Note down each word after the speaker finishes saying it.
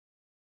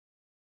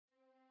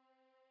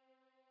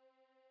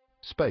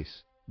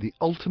Space, the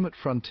ultimate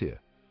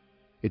frontier.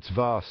 It's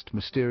vast,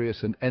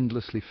 mysterious, and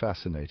endlessly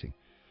fascinating.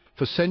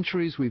 For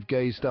centuries we've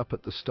gazed up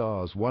at the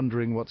stars,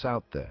 wondering what's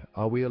out there.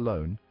 Are we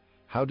alone?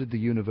 How did the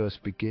universe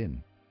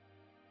begin?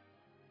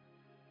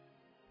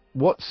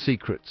 What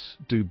secrets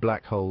do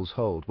black holes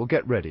hold? Well,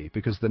 get ready,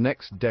 because the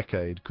next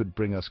decade could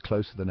bring us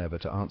closer than ever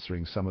to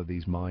answering some of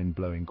these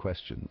mind-blowing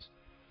questions.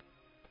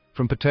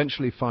 From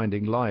potentially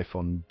finding life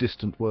on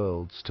distant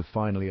worlds to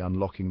finally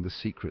unlocking the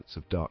secrets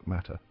of dark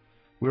matter.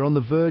 We're on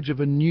the verge of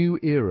a new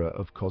era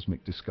of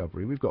cosmic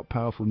discovery. We've got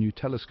powerful new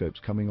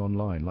telescopes coming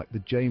online, like the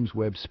James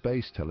Webb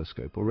Space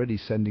Telescope, already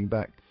sending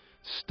back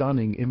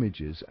stunning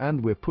images,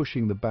 and we're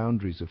pushing the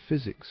boundaries of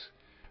physics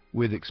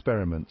with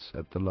experiments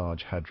at the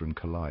Large Hadron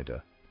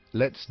Collider.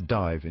 Let's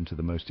dive into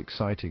the most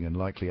exciting and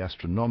likely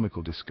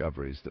astronomical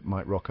discoveries that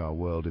might rock our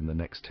world in the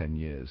next 10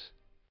 years.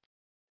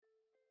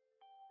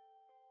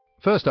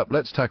 First up,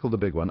 let's tackle the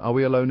big one. Are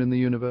we alone in the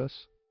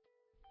universe?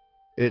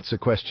 It's a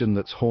question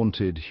that's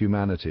haunted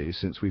humanity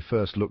since we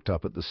first looked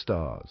up at the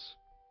stars.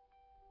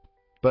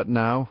 But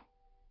now,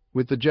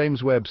 with the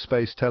James Webb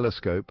Space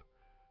Telescope,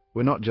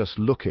 we're not just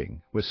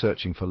looking, we're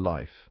searching for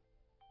life.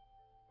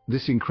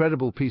 This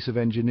incredible piece of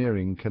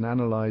engineering can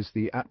analyze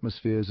the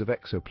atmospheres of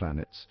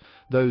exoplanets,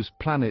 those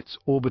planets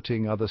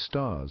orbiting other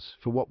stars,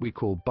 for what we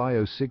call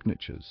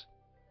biosignatures.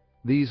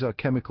 These are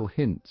chemical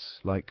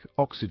hints, like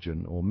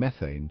oxygen or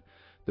methane,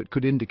 that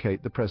could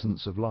indicate the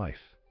presence of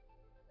life.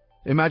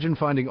 Imagine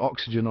finding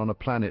oxygen on a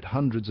planet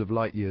hundreds of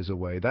light years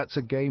away. That's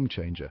a game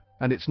changer.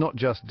 And it's not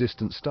just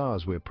distant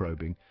stars we're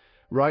probing.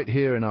 Right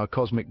here in our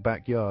cosmic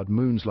backyard,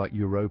 moons like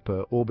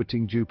Europa,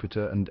 orbiting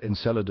Jupiter, and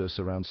Enceladus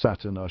around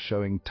Saturn are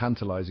showing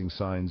tantalizing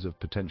signs of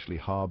potentially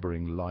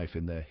harboring life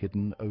in their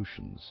hidden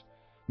oceans.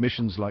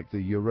 Missions like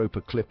the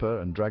Europa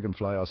Clipper and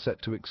Dragonfly are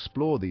set to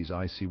explore these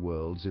icy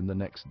worlds in the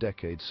next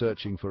decade,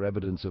 searching for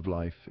evidence of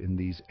life in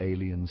these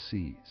alien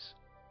seas.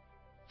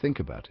 Think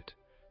about it.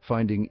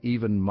 Finding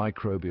even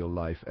microbial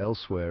life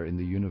elsewhere in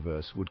the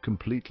universe would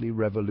completely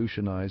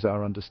revolutionize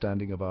our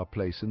understanding of our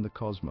place in the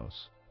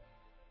cosmos.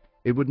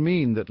 It would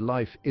mean that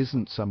life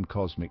isn't some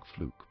cosmic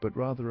fluke, but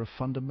rather a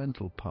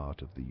fundamental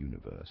part of the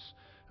universe.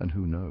 And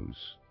who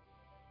knows?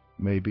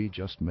 Maybe,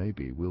 just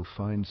maybe, we'll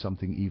find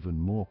something even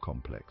more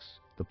complex.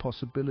 The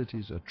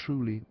possibilities are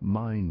truly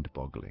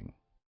mind-boggling.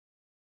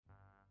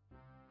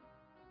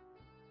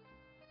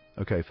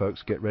 Okay,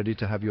 folks, get ready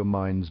to have your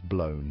minds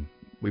blown.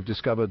 We've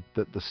discovered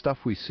that the stuff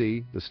we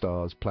see, the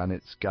stars,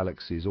 planets,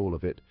 galaxies, all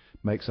of it,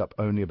 makes up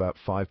only about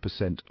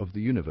 5% of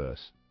the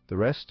universe. The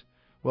rest?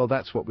 Well,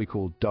 that's what we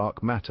call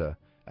dark matter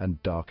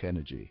and dark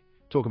energy.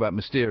 Talk about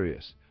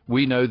mysterious.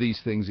 We know these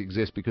things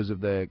exist because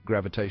of their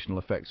gravitational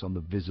effects on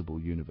the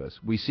visible universe.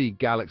 We see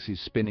galaxies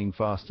spinning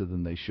faster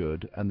than they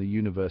should, and the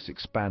universe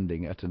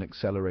expanding at an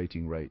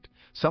accelerating rate.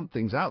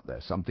 Something's out there,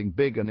 something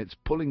big, and it's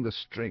pulling the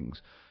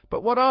strings.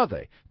 But what are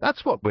they?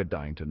 That's what we're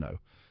dying to know.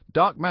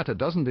 Dark matter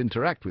doesn't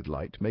interact with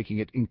light, making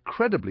it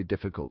incredibly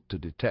difficult to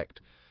detect.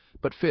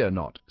 But fear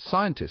not,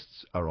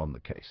 scientists are on the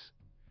case.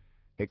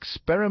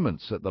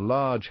 Experiments at the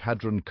Large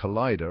Hadron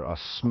Collider are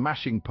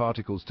smashing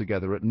particles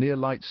together at near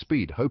light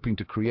speed, hoping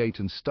to create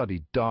and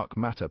study dark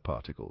matter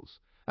particles.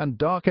 And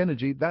dark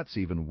energy, that's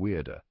even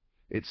weirder.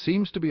 It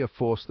seems to be a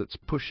force that's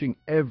pushing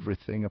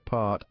everything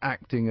apart,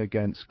 acting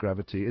against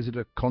gravity. Is it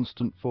a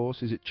constant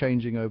force? Is it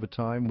changing over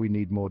time? We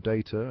need more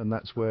data, and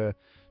that's where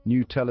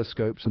new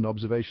telescopes and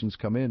observations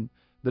come in.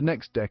 The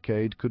next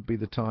decade could be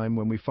the time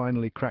when we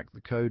finally crack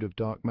the code of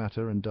dark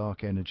matter and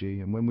dark energy,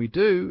 and when we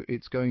do,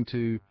 it's going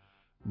to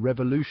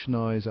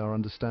revolutionize our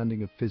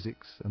understanding of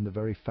physics and the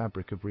very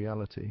fabric of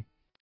reality.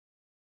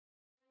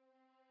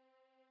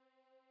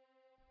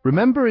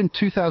 Remember in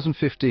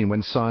 2015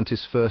 when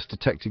scientists first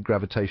detected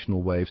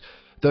gravitational waves,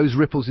 those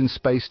ripples in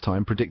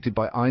space-time predicted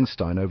by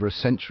Einstein over a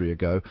century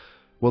ago?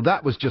 Well,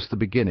 that was just the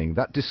beginning.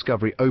 That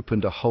discovery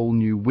opened a whole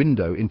new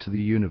window into the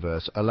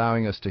universe,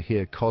 allowing us to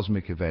hear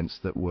cosmic events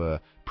that were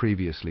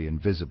previously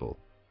invisible.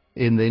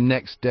 In the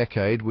next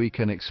decade, we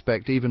can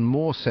expect even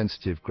more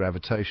sensitive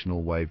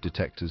gravitational wave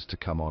detectors to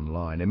come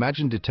online.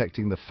 Imagine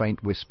detecting the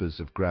faint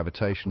whispers of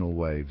gravitational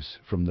waves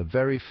from the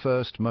very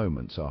first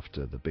moments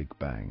after the Big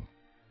Bang.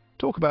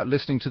 Talk about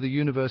listening to the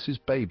universe's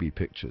baby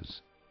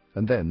pictures.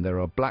 And then there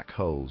are black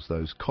holes,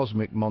 those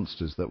cosmic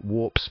monsters that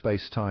warp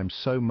space-time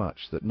so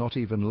much that not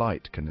even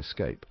light can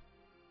escape.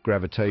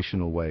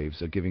 Gravitational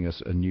waves are giving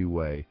us a new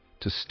way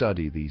to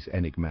study these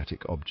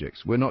enigmatic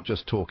objects. We're not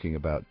just talking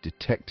about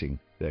detecting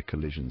their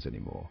collisions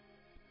anymore.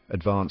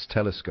 Advanced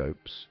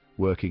telescopes,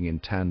 working in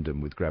tandem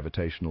with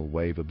gravitational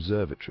wave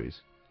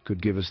observatories,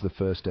 could give us the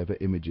first ever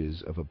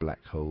images of a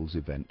black hole's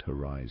event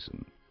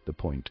horizon, the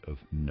point of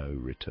no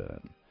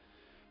return.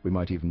 We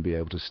might even be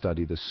able to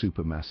study the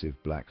supermassive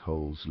black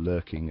holes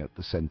lurking at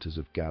the centers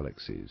of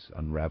galaxies,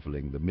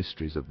 unraveling the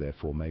mysteries of their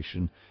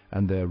formation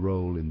and their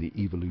role in the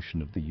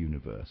evolution of the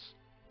universe.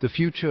 The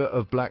future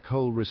of black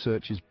hole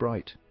research is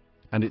bright,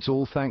 and it's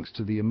all thanks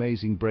to the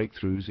amazing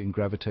breakthroughs in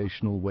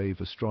gravitational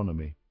wave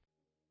astronomy.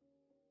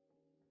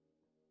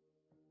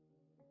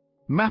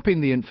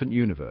 Mapping the infant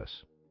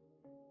universe.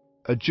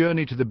 A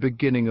journey to the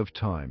beginning of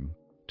time.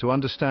 To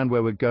understand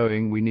where we're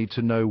going, we need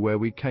to know where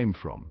we came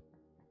from.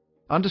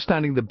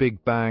 Understanding the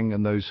Big Bang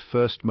and those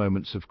first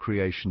moments of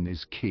creation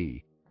is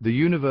key. The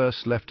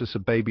universe left us a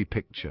baby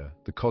picture,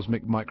 the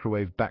cosmic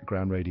microwave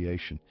background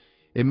radiation.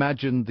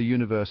 Imagine the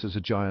universe as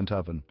a giant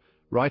oven.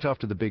 Right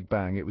after the Big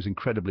Bang, it was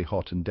incredibly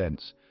hot and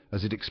dense.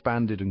 As it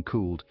expanded and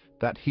cooled,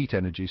 that heat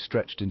energy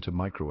stretched into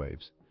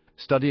microwaves.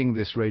 Studying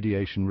this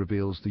radiation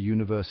reveals the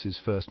universe's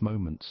first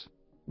moments.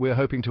 We're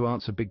hoping to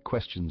answer big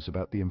questions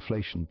about the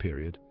inflation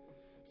period.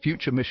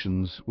 Future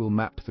missions will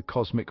map the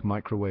cosmic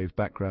microwave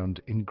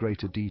background in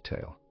greater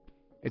detail.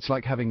 It's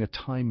like having a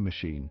time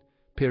machine,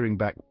 peering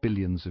back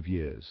billions of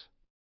years.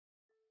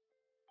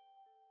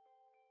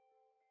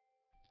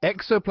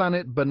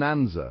 Exoplanet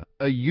bonanza,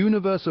 a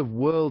universe of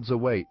worlds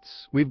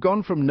awaits. We've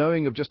gone from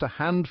knowing of just a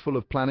handful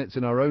of planets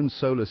in our own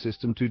solar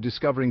system to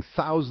discovering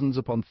thousands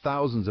upon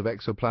thousands of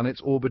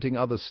exoplanets orbiting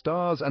other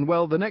stars, and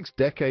well, the next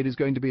decade is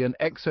going to be an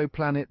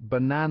exoplanet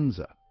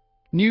bonanza.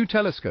 New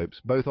telescopes,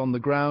 both on the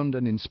ground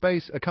and in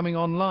space, are coming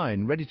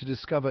online, ready to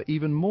discover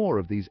even more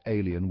of these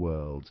alien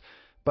worlds.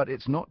 But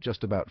it's not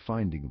just about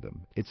finding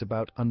them, it's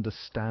about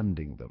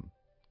understanding them.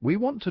 We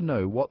want to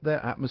know what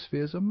their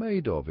atmospheres are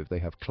made of, if they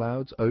have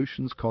clouds,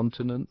 oceans,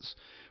 continents.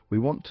 We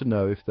want to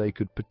know if they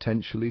could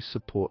potentially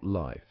support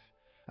life.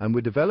 And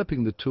we're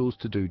developing the tools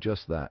to do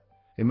just that.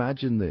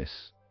 Imagine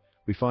this.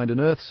 We find an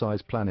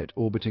Earth-sized planet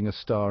orbiting a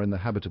star in the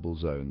habitable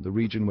zone, the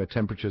region where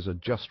temperatures are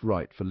just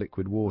right for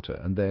liquid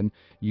water, and then,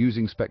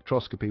 using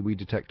spectroscopy, we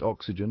detect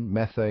oxygen,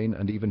 methane,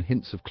 and even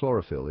hints of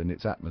chlorophyll in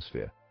its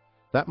atmosphere.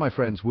 That, my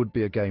friends, would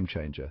be a game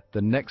changer.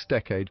 The next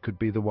decade could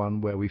be the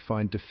one where we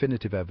find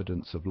definitive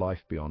evidence of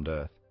life beyond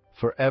Earth,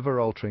 forever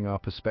altering our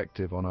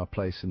perspective on our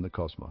place in the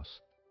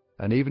cosmos.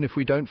 And even if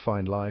we don't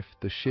find life,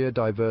 the sheer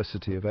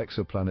diversity of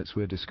exoplanets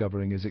we're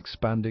discovering is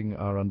expanding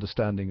our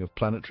understanding of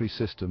planetary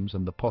systems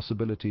and the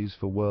possibilities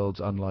for worlds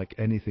unlike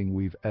anything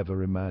we've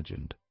ever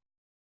imagined.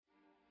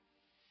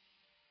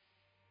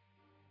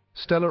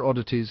 Stellar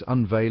oddities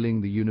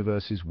unveiling the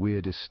universe's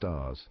weirdest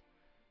stars.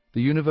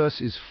 The universe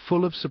is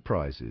full of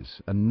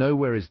surprises, and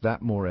nowhere is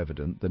that more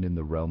evident than in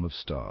the realm of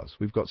stars.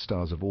 We've got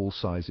stars of all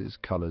sizes,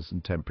 colors,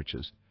 and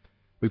temperatures.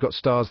 We've got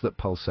stars that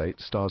pulsate,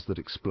 stars that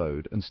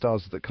explode, and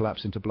stars that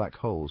collapse into black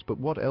holes. But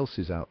what else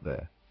is out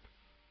there?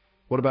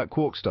 What about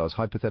quark stars,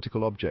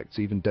 hypothetical objects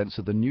even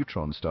denser than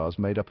neutron stars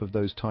made up of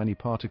those tiny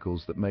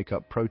particles that make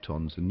up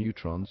protons and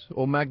neutrons?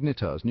 Or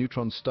magnetars,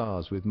 neutron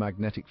stars with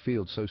magnetic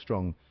fields so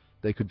strong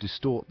they could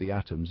distort the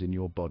atoms in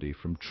your body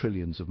from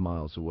trillions of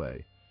miles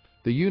away?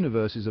 The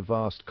universe is a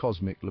vast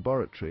cosmic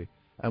laboratory,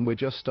 and we're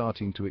just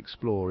starting to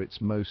explore its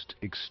most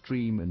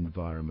extreme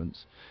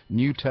environments.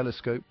 New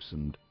telescopes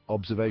and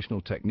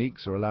observational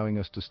techniques are allowing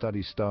us to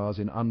study stars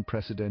in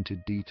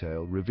unprecedented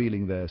detail,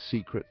 revealing their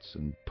secrets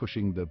and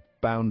pushing the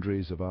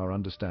boundaries of our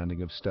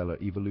understanding of stellar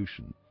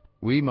evolution.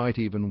 We might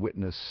even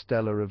witness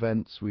stellar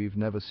events we've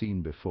never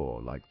seen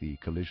before, like the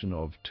collision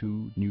of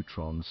two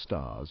neutron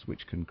stars,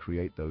 which can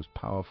create those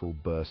powerful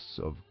bursts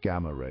of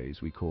gamma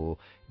rays we call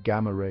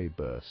gamma ray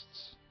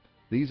bursts.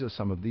 These are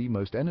some of the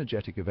most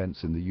energetic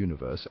events in the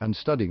universe, and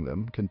studying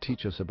them can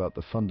teach us about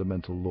the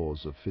fundamental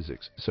laws of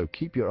physics. So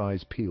keep your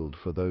eyes peeled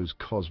for those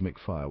cosmic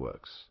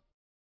fireworks.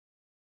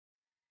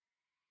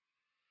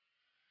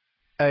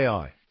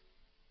 AI.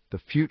 The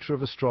future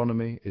of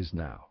astronomy is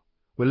now.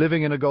 We're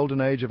living in a golden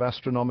age of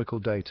astronomical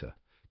data.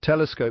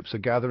 Telescopes are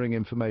gathering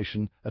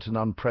information at an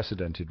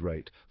unprecedented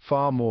rate,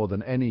 far more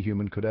than any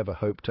human could ever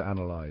hope to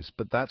analyze.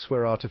 But that's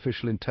where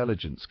artificial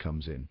intelligence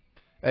comes in.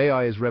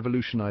 AI is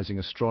revolutionizing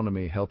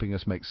astronomy, helping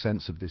us make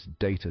sense of this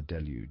data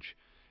deluge.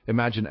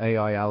 Imagine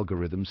AI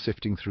algorithms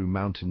sifting through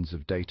mountains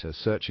of data,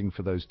 searching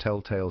for those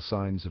telltale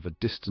signs of a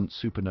distant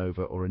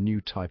supernova or a new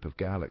type of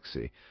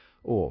galaxy.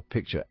 Or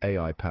picture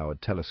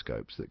AI-powered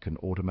telescopes that can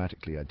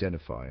automatically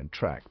identify and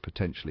track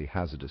potentially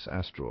hazardous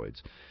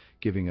asteroids,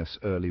 giving us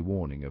early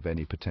warning of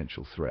any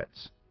potential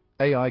threats.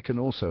 AI can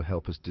also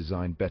help us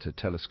design better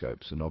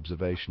telescopes and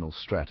observational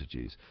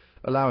strategies,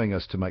 allowing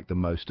us to make the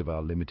most of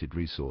our limited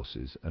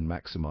resources and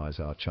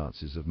maximize our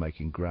chances of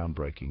making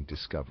groundbreaking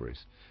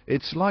discoveries.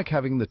 It's like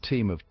having the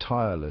team of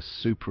tireless,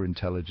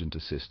 super-intelligent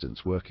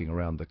assistants working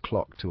around the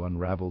clock to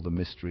unravel the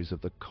mysteries of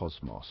the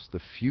cosmos.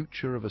 The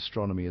future of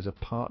astronomy is a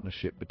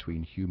partnership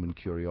between human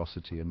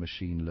curiosity and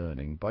machine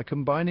learning. By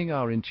combining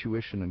our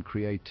intuition and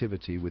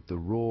creativity with the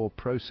raw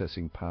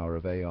processing power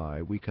of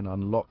AI, we can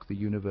unlock the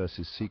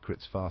universe's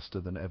secrets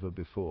faster than ever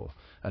before.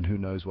 And who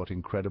knows what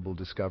incredible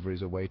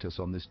discoveries await us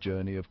on this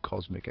journey of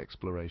cosmic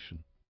exploration.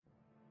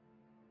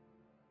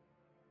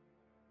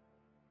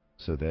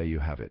 So there you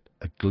have it,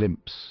 a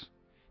glimpse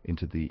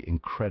into the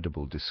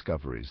incredible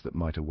discoveries that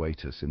might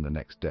await us in the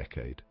next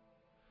decade.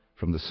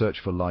 From the search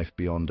for life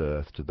beyond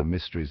Earth to the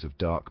mysteries of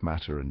dark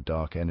matter and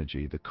dark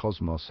energy, the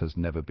cosmos has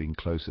never been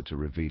closer to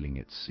revealing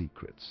its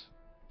secrets.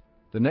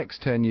 The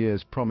next 10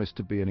 years promise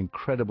to be an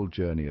incredible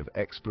journey of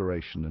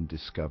exploration and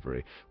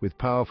discovery. With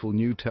powerful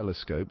new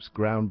telescopes,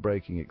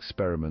 groundbreaking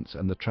experiments,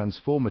 and the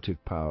transformative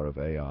power of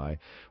AI,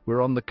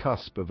 we're on the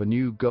cusp of a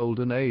new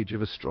golden age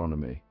of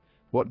astronomy.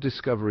 What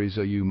discoveries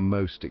are you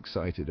most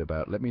excited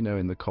about? Let me know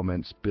in the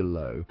comments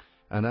below.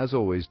 And as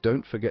always,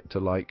 don't forget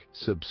to like,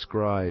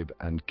 subscribe,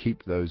 and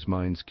keep those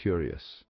minds curious.